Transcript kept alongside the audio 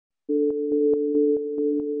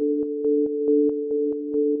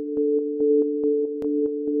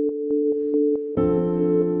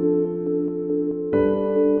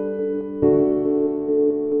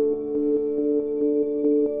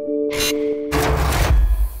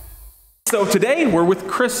So today we're with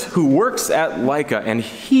Chris, who works at Leica, and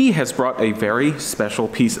he has brought a very special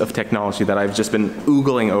piece of technology that I've just been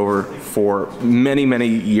oogling over for many, many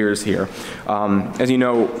years here. As you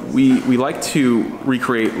know, we like to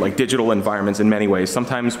recreate like digital environments in many ways.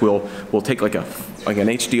 Sometimes we'll take like an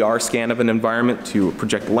HDR scan of an environment to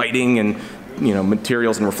project lighting and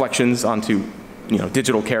materials and reflections onto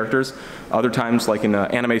digital characters. Other times, like in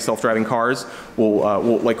anime self-driving cars,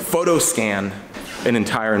 we'll like photo scan an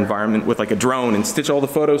entire environment with like a drone and stitch all the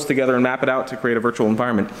photos together and map it out to create a virtual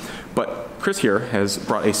environment. But Chris here has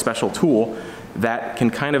brought a special tool that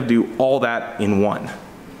can kind of do all that in one.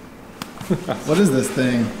 What is this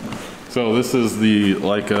thing? So this is the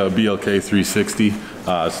Leica BLK360.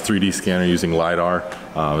 It's a 3D scanner using LiDAR.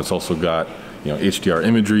 It's also got HDR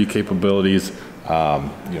imagery capabilities.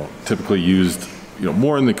 Typically used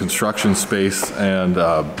more in the construction space and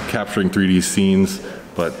capturing 3D scenes,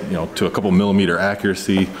 but to a couple millimeter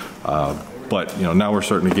accuracy. But now we're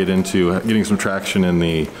starting to get into getting some traction in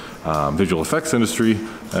the visual effects industry,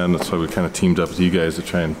 and that's why we kind of teamed up with you guys to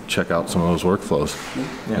try and check out some of those workflows.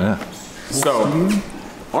 Yeah. So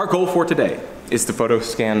our goal for today is to photo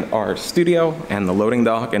scan our studio and the loading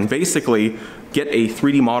dock and basically get a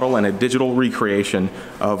 3D model and a digital recreation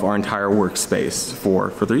of our entire workspace for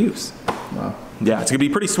their use. Wow. Yeah, it's gonna be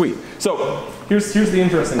pretty sweet. So here's the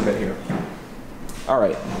interesting bit here. All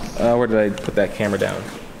right, where did I put that camera down?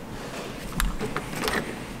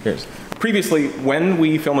 Here's. Previously, when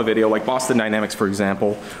we film a video, like Boston Dynamics, for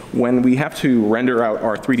example, when we have to render out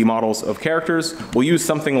our 3D models of characters, we'll use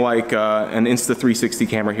something like an Insta360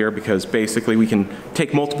 camera here, because basically we can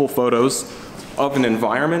take multiple photos of an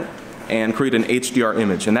environment and create an HDR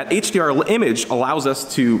image. And that HDR image allows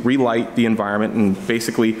us to relight the environment and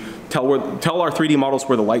basically tell our 3D models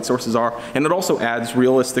where the light sources are, and it also adds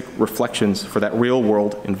realistic reflections for that real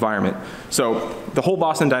world environment. So the whole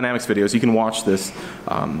Boston Dynamics videos, you can watch this.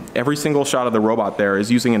 Every single shot of the robot there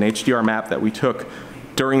is using an HDR map that we took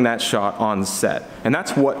during that shot on set. And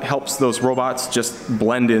that's what helps those robots just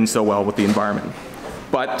blend in so well with the environment.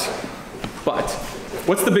 But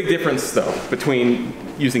what's the big difference though between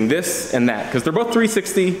using this and that? Because they're both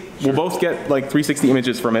 360, sure. We'll both get like 360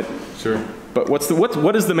 images from it. Sure. But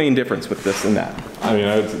what is the main difference with this and that? I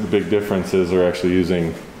mean, the big difference is they're actually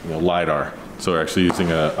using LiDAR. So we're actually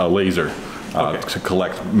using a laser to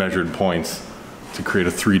collect measured points to create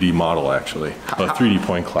a 3D model, actually, a 3D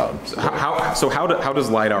point cloud. So how does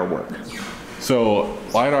LiDAR work? So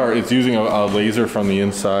LiDAR is using a laser from the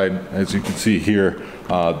inside, as you can see here.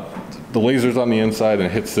 The laser's on the inside and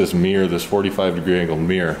it hits this mirror, this 45-degree angle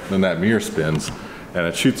mirror. Then that mirror spins and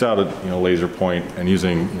it shoots out a laser point, and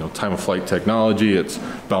using time of flight technology, it's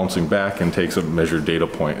bouncing back and takes a measured data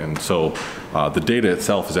point. And so the data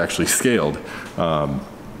itself is actually scaled.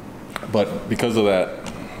 But because of that,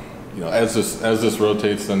 as this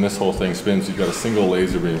rotates, then this whole thing spins. You've got a single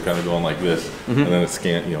laser beam kind of going like this, and then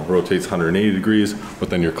it rotates 180 degrees, but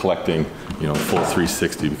then you're collecting full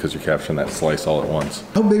 360 because you're capturing that slice all at once.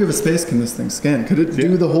 How big of a space can this thing scan? Could it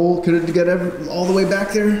do the whole, could it get all the way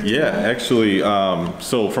back there? Yeah, actually,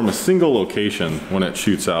 so from a single location, when it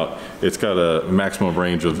shoots out, it's got a maximum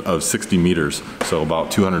range of 60 meters, so about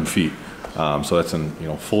 200 feet. So that's in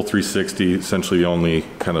full 360, essentially the only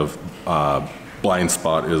kind of blind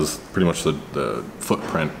spot is pretty much the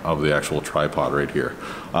footprint of the actual tripod right here.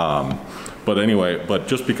 But anyway,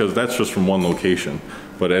 just because that's just from one location.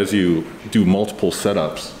 But as you do multiple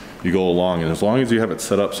setups, you go along, and as long as you have it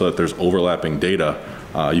set up so that there's overlapping data,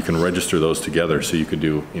 you can register those together. So you could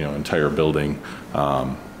do entire building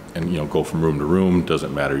and go from room to room.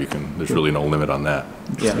 Doesn't matter. There's really no limit on that.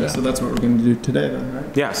 Yeah. So that's what we're going to do today, then,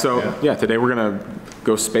 right? Yeah. So today we're going to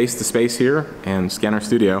go space to space here and scan our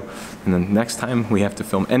studio, and then next time we have to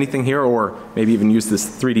film anything here, or maybe even use this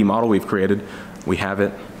 3D model we've created, we have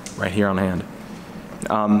it right here on hand. Do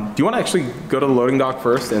you want to actually go to the loading dock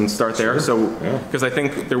first and start there? Sure. So, because I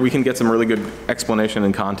think that we can get some really good explanation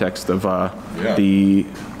and context of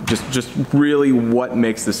just really what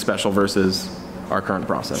makes this special versus our current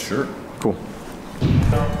process. Sure. Cool.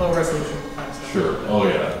 Low resolution. Sure. Oh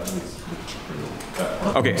yeah.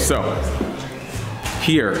 Okay, so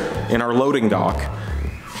here in our loading dock,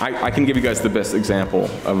 I can give you guys the best example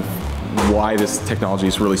of why this technology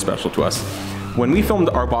is really special to us. When we filmed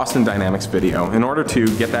our Boston Dynamics video, in order to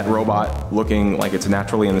get that robot looking like it's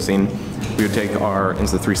naturally in the scene, we would take our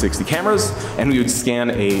Insta360 cameras and we would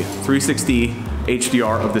scan a 360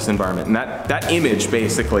 HDR of this environment. And that image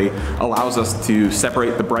basically allows us to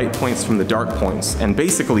separate the bright points from the dark points and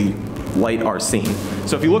basically light our scene.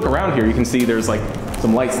 So if you look around here, you can see there's like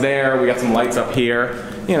some lights there, we got some lights up here,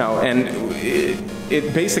 and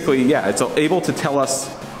it basically, it's able to tell us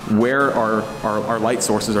where our light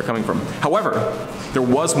sources are coming from. However, there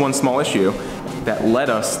was one small issue that led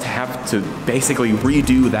us to have to basically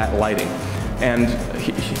redo that lighting. And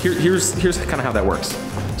here's kind of how that works.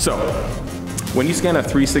 So, when you scan a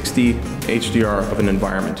 360 HDR of an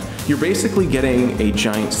environment, you're basically getting a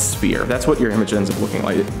giant sphere. That's what your image ends up looking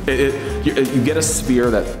like. You get a sphere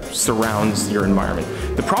that surrounds your environment.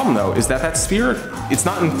 The problem though is that sphere, it's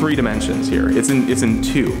not in 3 dimensions here, it's in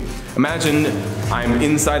 2. Imagine I'm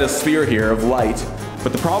inside a sphere here of light,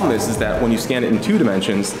 but the problem is that when you scan it in 2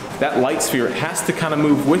 dimensions, that light sphere has to kind of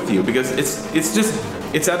move with you because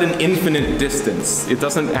it's at an infinite distance. It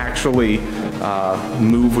doesn't actually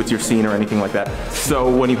move with your scene or anything like that.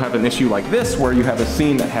 So when you have an issue like this, where you have a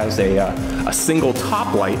scene that has a single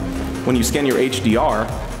top light, when you scan your HDR,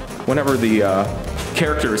 whenever the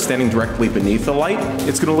character is standing directly beneath the light,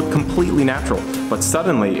 it's going to look completely natural. But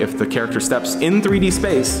suddenly, if the character steps in 3D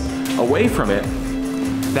space away from it,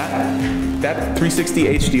 that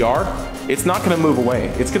 360 HDR, it's not going to move away.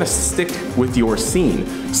 It's going to stick with your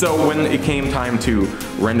scene. So when it came time to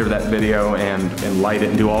render that video and light it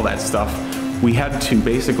and do all that stuff, we had to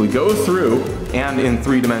basically go through and in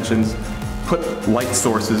 3 dimensions put light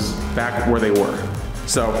sources back where they were.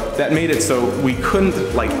 So that made it so we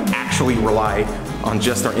couldn't like actually rely on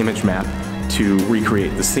just our image map to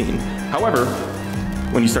recreate the scene. However,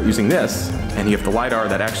 when you start using this and you have the LiDAR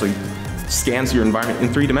that actually scans your environment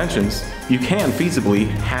in 3 dimensions, you can feasibly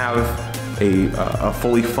have a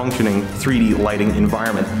fully functioning 3D lighting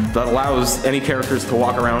environment that allows any characters to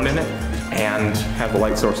walk around in it and have the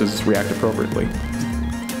light sources react appropriately.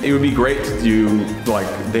 It would be great to do like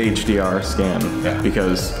the HDR scan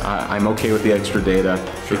because I'm okay with the extra data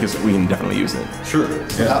because we can definitely use it. Sure.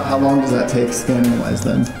 So how long does that take scanning wise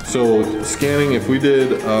then? So scanning, if we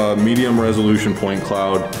did medium resolution point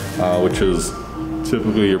cloud, which is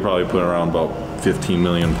typically you're probably putting around about 15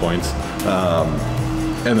 million points,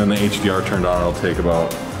 and then the HDR turned on, it'll take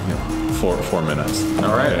about 4 minutes.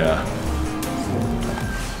 All right. Yeah.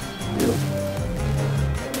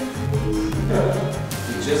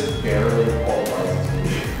 Just barely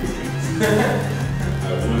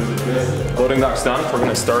Loading dock's done. We're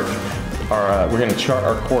gonna start our, we're gonna chart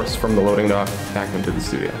our course from the loading dock back into the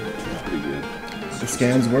studio. Pretty good. The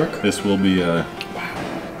scans work? This will be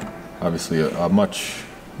obviously a much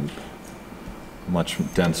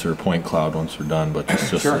denser point cloud once we're done, but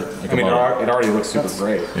it's just Sure. like I mean, it about already looks super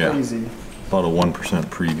great. Crazy. about a 1%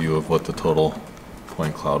 preview of what the total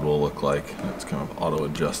point cloud will look like. It's kind of auto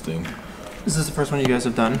adjusting. Is this the first one you guys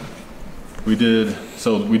have done? We just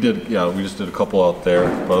did a couple out there,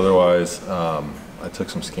 but otherwise, I took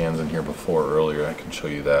some scans in here earlier, I can show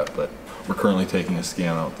you that, but we're currently taking a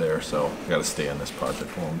scan out there, so I gotta stay on this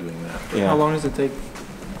project while I'm doing that. Yeah. How long does it take?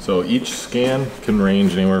 So each scan can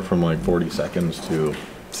range anywhere from like 40 seconds to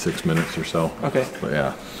 6 minutes or so. Okay. But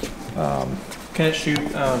yeah. Can it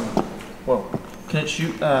shoot, can it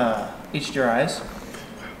shoot HDRIs?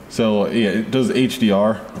 So yeah, it does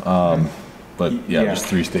HDR, but yeah, Yeah. just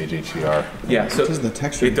 3-stage HDR. Yeah, so Does the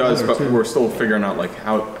texture it does, color, but too. we're still figuring out like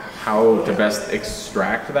how to best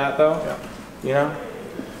extract that though. Yeah. You know?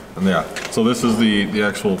 And yeah, so this is the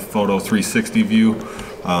actual photo 360 view.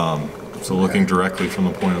 So looking directly from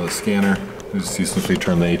the point of the scanner, you just see simply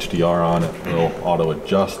turn the HDR on, it'll auto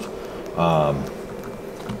adjust. It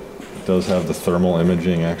does have the thermal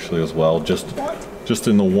imaging actually as well. Just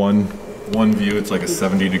in the one view, it's like a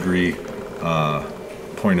 70-degree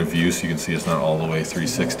point of view, so you can see it's not all the way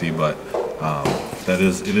 360, but it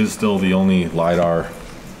is still the only LiDAR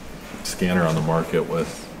scanner on the market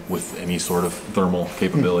with any sort of thermal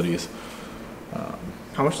capabilities.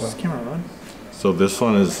 How much does this camera run? So this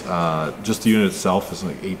one is just the unit itself is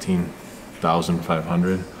like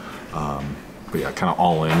 18,500. But yeah, kind of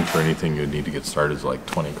all in for anything you'd need to get started is like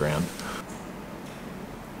 20 grand.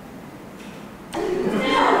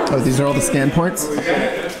 Oh, these are all the scan points?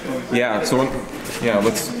 Yeah, so it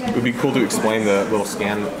would be cool to explain the little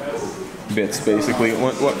scan bits basically.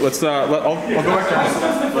 I'll go back to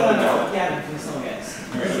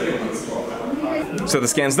So the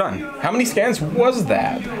scan's done. How many scans was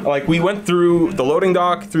that? Like we went through the loading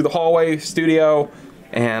dock, through the hallway, studio,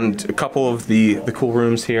 and a couple of the cool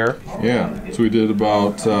rooms here. Yeah, so we did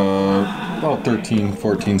about 13,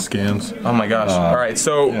 14 scans. Oh my gosh. All right,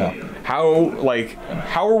 so yeah.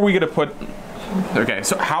 how are we gonna put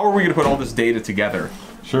all this data together?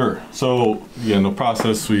 Sure. So yeah, in the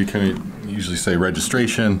process, we kind of usually say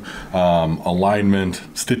registration, alignment,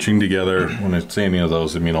 stitching together. When I say any of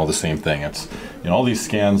those, I mean all the same thing. It's all these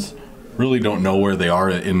scans really don't know where they are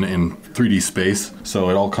in 3D space. So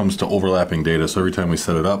it all comes to overlapping data. So every time we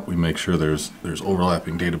set it up, we make sure there's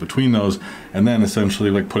overlapping data between those, and then essentially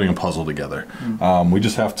like putting a puzzle together. We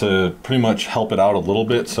just have to pretty much help it out a little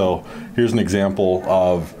bit. So here's an example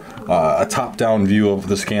of a top-down view of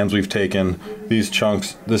the scans we've taken. These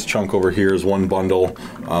chunks, this chunk over here is one bundle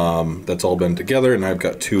that's all been together, and I've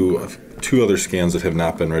got two other scans that have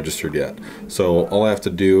not been registered yet. So all I have to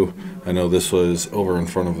do, I know this was over in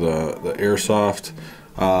front of the Airsoft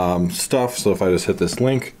stuff, so if I just hit this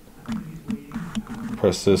link,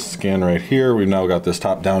 press this scan right here, we've now got this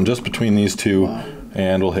top-down just between these two. Wow.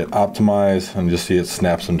 And we'll hit optimize and just see it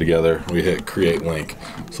snaps them together. We hit create link.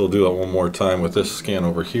 So we'll do that one more time with this scan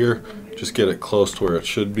over here. Just get it close to where it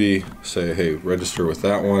should be. Say, hey, register with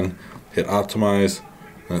that one. Hit optimize,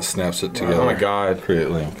 and it snaps it together. Oh my God. Create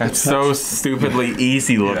link. That's so stupidly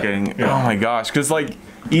easy looking. Yeah. Oh my gosh. Because like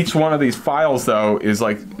each one of these files though is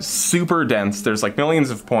like super dense. There's like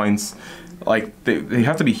millions of points. Like they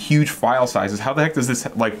have to be huge file sizes. How the heck does this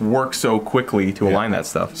like work so quickly to align that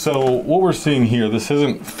stuff? So what we're seeing here, this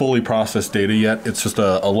isn't fully processed data yet. It's just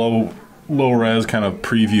a low res kind of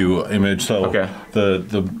preview image. So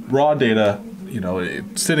the raw data, you know,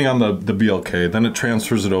 it's sitting on the BLK, then it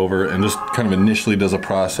transfers it over and just kind of initially does a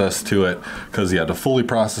process to it, because to fully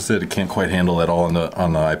process it, it can't quite handle it all on the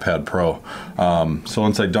iPad Pro. So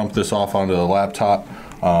once I dump this off onto the laptop,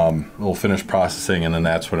 we'll finish processing, and then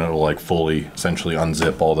that's when it will like fully essentially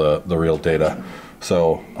unzip all the real data.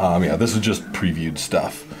 So yeah, this is just previewed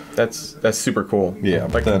stuff. That's super cool. Yeah,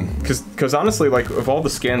 like because honestly, like of all the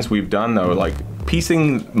scans we've done though, like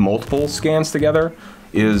piecing multiple scans together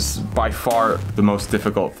is by far the most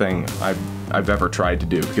difficult thing I've ever tried to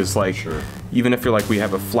do, because like even if you're like we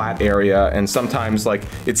have a flat area and sometimes like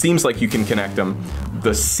it seems like you can connect them,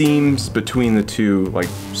 the seams between the two like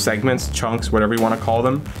segments, chunks, whatever you want to call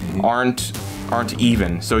them, aren't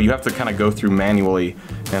even. So you have to kind of go through manually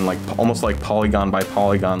and like almost like polygon by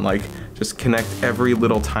polygon, like just connect every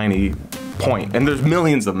little tiny point. And there's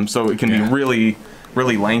millions of them, so it can be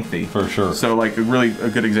really lengthy. For sure. So like a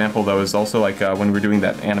good example though is also like when we were doing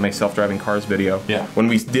that anime self-driving cars video. Yeah. When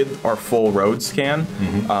we did our full road scan,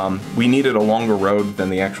 we needed a longer road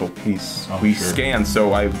than the actual piece we scanned.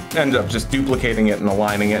 So I ended up just duplicating it and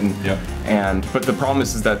aligning it. And but the problem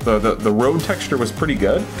is that the road texture was pretty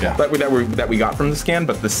good that we got from the scan,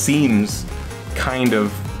 but the seams kind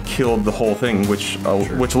of killed the whole thing, which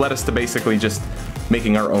led us to basically just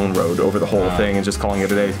making our own road over the whole thing and just calling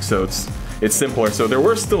it a day. So it's simpler. So there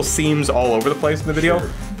were still seams all over the place in the video,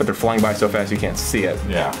 but they're flying by so fast you can't see it.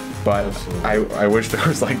 Yeah. But I wish there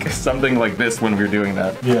was like something like this when we were doing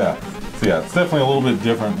that. Yeah. So yeah, it's definitely a little bit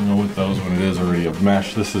different, you know, with those when it is already a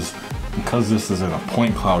mesh. This is, because this is in a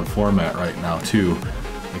point cloud format right now too,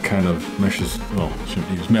 it kind of meshes, well, shouldn't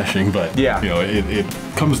use meshing, but you know, it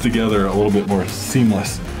comes together a little bit more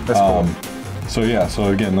seamless. That's cool. So yeah, so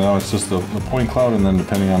again, now it's just the point cloud, and then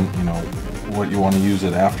depending on, you know, what you want to use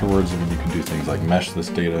it afterwards, I mean, you can do things like mesh this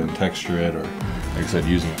data and texture it, or like I said,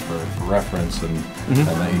 using it for reference and the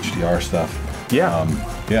HDR stuff. Yeah.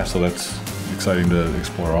 Yeah, so that's exciting to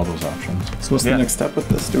explore all those options. So what's the next step with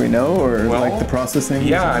this? Do we know, or like the processing?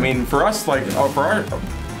 Yeah, I mean, for us, like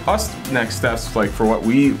us next steps, like for what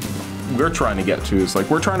we're trying to get to is like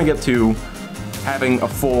we're trying to get to having a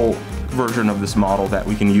full version of this model that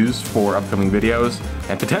we can use for upcoming videos,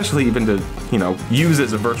 and potentially even to, you know, use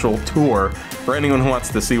as a virtual tour for anyone who wants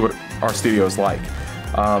to see what our studio is like.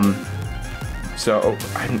 So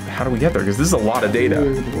how do we get there? Because this is a lot of data.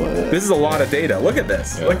 This is a lot of data. Look at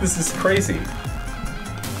this. Yeah. Like, this is crazy.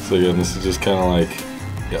 So again, this is just kind of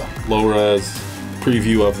like, low res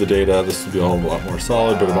preview of the data. This would be a whole lot more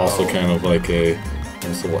solid, but also kind of like a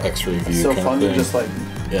nice little X-ray view. So kind fun of thing. to just like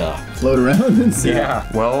float around and see. Yeah.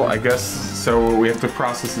 Well, I guess so. We have to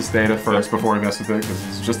process this data first before we mess with it, because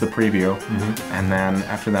it's just a preview, and then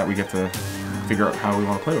after that we get to figure out how we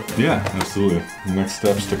want to play with it. Yeah, absolutely. Next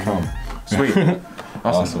steps to come. Sweet.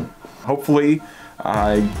 Awesome. Hopefully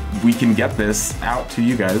we can get this out to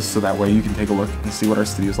you guys so that way you can take a look and see what our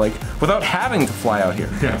studio's like without having to fly out here.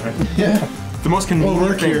 Yeah. The most convenient or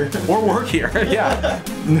work here. Or work here. Yeah.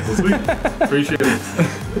 Sweet. Appreciate it.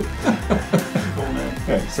 Cool, man.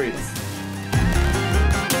 Okay, sweet.